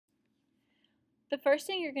The first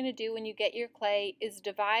thing you're going to do when you get your clay is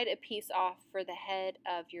divide a piece off for the head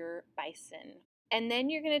of your bison. And then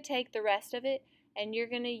you're going to take the rest of it and you're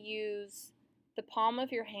going to use the palm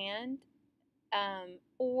of your hand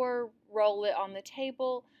or roll it on the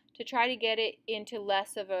table to try to get it into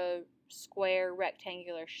less of a square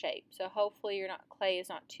rectangular shape. So hopefully your clay is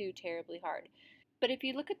not too terribly hard. But if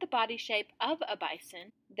you look at the body shape of a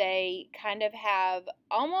bison, they kind of have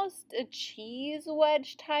almost a cheese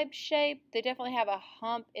wedge type shape. They definitely have a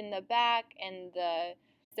hump in the back, and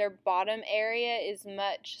their bottom area is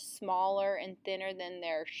much smaller and thinner than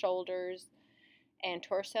their shoulders and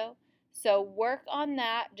torso. So work on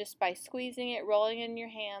that just by squeezing it, rolling it in your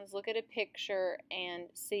hands, look at a picture, and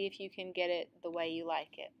see if you can get it the way you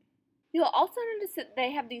like it. You'll also notice that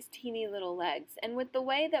they have these teeny little legs, and with the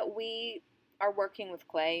way that we are working with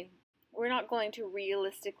clay, we're not going to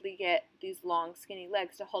realistically get these long skinny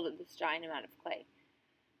legs to hold up this giant amount of clay.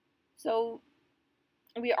 So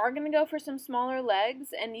we are going to go for some smaller legs,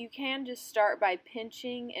 and you can just start by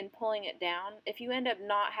pinching and pulling it down. If you end up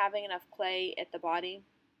not having enough clay at the body,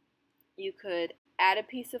 you could add a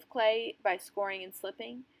piece of clay by scoring and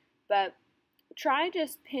slipping, but try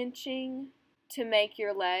just pinching to make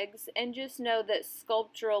your legs, and just know that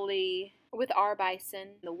sculpturally with our bison,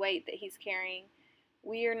 the weight that he's carrying,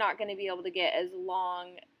 we are not going to be able to get as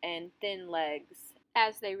long and thin legs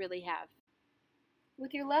as they really have.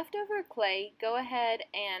 With your leftover clay, go ahead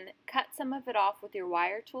and cut some of it off with your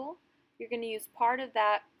wire tool. You're going to use part of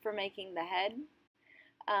that for making the head.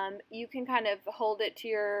 You can kind of hold it to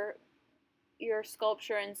your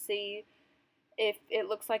sculpture and see if it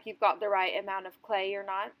looks like you've got the right amount of clay or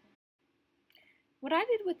not. What I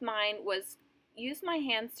did with mine was use my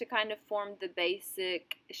hands to kind of form the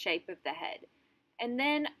basic shape of the head. And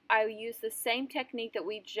then I used the same technique that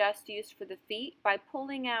we just used for the feet by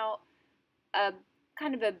pulling out a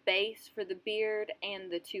kind of a base for the beard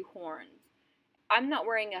and the two horns. I'm not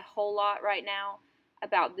worrying a whole lot right now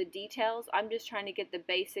about the details. I'm just trying to get the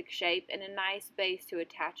basic shape and a nice base to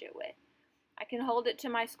attach it with. I can hold it to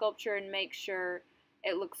my sculpture and make sure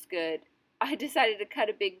it looks good. I decided to cut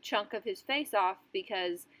a big chunk of his face off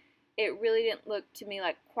because it really didn't look to me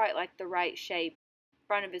like quite like the right shape. The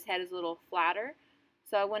front of his head is a little flatter,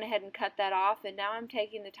 so I went ahead and cut that off, and now I'm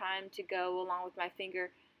taking the time to go along with my finger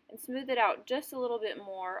and smooth it out just a little bit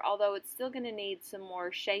more, although it's still going to need some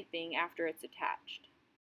more shaping after it's attached.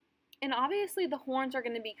 And obviously the horns are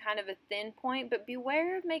going to be kind of a thin point, but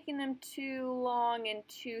beware of making them too long and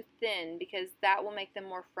too thin because that will make them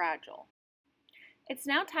more fragile. It's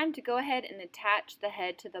now time to go ahead and attach the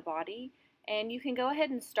head to the body, and you can go ahead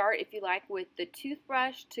and start, if you like, with the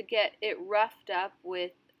toothbrush to get it roughed up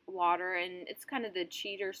with water, and it's kind of the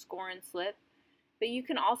cheater score and slip. But you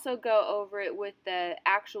can also go over it with the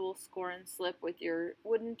actual score and slip with your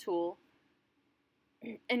wooden tool.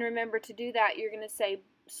 And remember, to do that, you're going to say,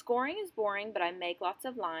 scoring is boring, but I make lots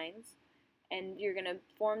of lines. And you're going to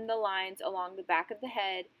form the lines along the back of the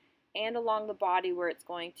head and along the body where it's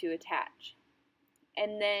going to attach.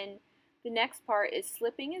 And then the next part is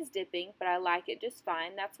slipping is dipping, but I like it just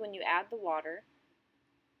fine. That's when you add the water.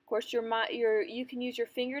 Of course, you can use your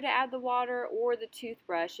finger to add the water or the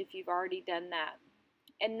toothbrush if you've already done that.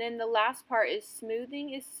 And then the last part is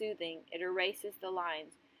smoothing is soothing. It erases the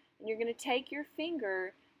lines. And you're going to take your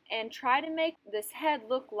finger and try to make this head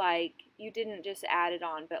look like you didn't just add it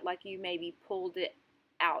on, but like you maybe pulled it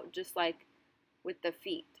out, just like with the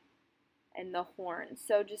feet and the horns.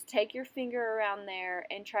 So just take your finger around there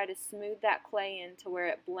and try to smooth that clay in to where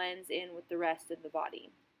it blends in with the rest of the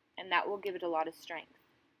body, and that will give it a lot of strength.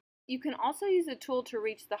 You can also use a tool to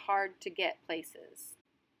reach the hard to get places.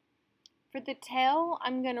 For the tail,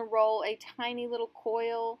 I'm going to roll a tiny little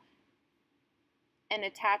coil and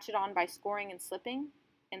attach it on by scoring and slipping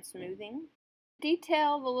and smoothing.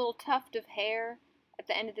 Detail the little tuft of hair at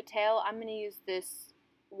the end of the tail. I'm going to use this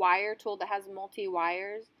wire tool that has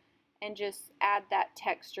multi-wires and just add that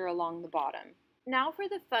texture along the bottom. Now for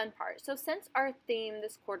the fun part. So since our theme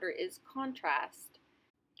this quarter is contrast,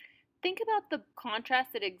 think about the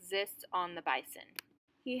contrast that exists on the bison.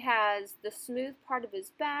 He has the smooth part of his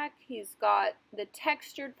back, he's got the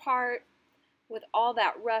textured part with all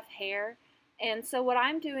that rough hair, and so what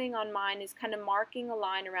I'm doing on mine is kind of marking a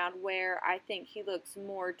line around where I think he looks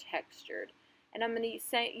more textured. And I'm going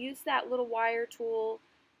to use that little wire tool.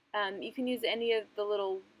 You can use any of the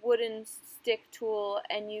little wooden stick tool,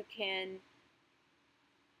 and you can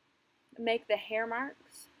make the hair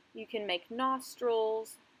marks. You can make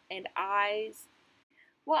nostrils and eyes.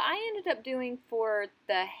 What I ended up doing for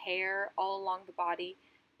the hair all along the body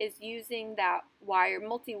is using that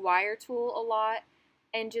multi-wire tool a lot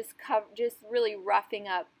and just really roughing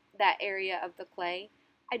up that area of the clay.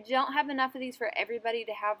 I don't have enough of these for everybody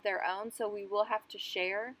to have their own, so we will have to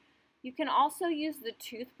share. You can also use the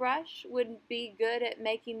toothbrush, would be good at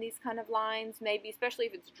making these kind of lines, maybe especially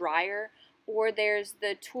if it's drier. Or there's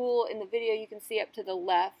the tool in the video you can see up to the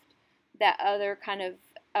left, that other kind of,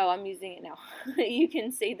 oh, I'm using it now. You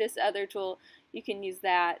can see this other tool, you can use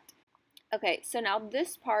that. Okay, so now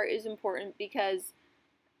this part is important because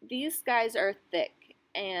these guys are thick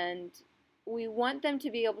and we want them to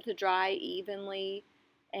be able to dry evenly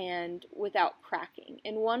and without cracking.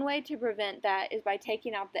 And one way to prevent that is by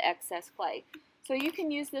taking out the excess clay. So you can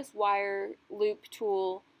use this wire loop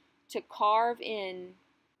tool to carve in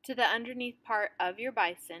to the underneath part of your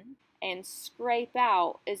bison and scrape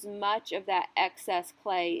out as much of that excess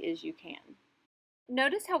clay as you can.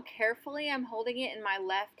 Notice how carefully I'm holding it in my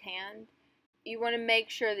left hand. You want to make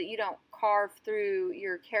sure that you don't carve through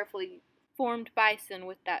your carefully formed bison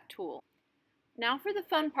with that tool. Now for the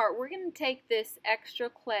fun part, we're going to take this extra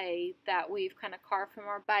clay that we've kind of carved from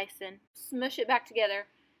our bison, smush it back together,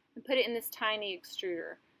 and put it in this tiny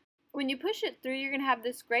extruder. When you push it through, you're going to have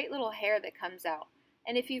this great little hair that comes out.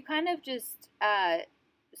 And if you kind of just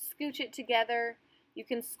scooch it together, you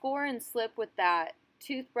can score and slip with that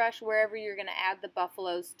toothbrush wherever you're going to add the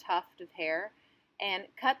buffalo's tuft of hair, and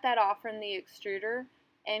cut that off from the extruder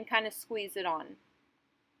and kind of squeeze it on.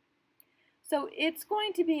 So it's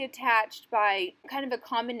going to be attached by kind of a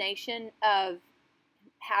combination of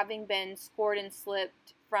having been scored and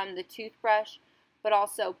slipped from the toothbrush, but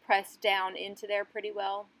also pressed down into there pretty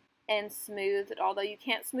well and smoothed, although you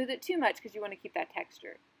can't smooth it too much because you want to keep that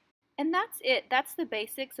texture. And that's it. That's the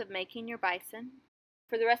basics of making your bison.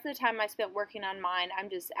 For the rest of the time I spent working on mine, I'm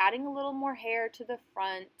just adding a little more hair to the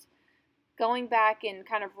front, going back and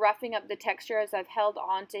kind of roughing up the texture as I've held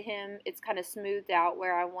on to him. It's kind of smoothed out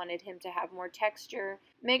where I wanted him to have more texture.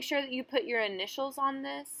 Make sure that you put your initials on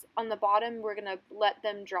this. On the bottom, we're going to let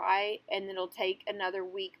them dry, and then it'll take another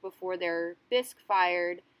week before they're bisque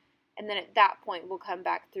fired, and then at that point we'll come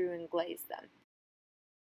back through and glaze them.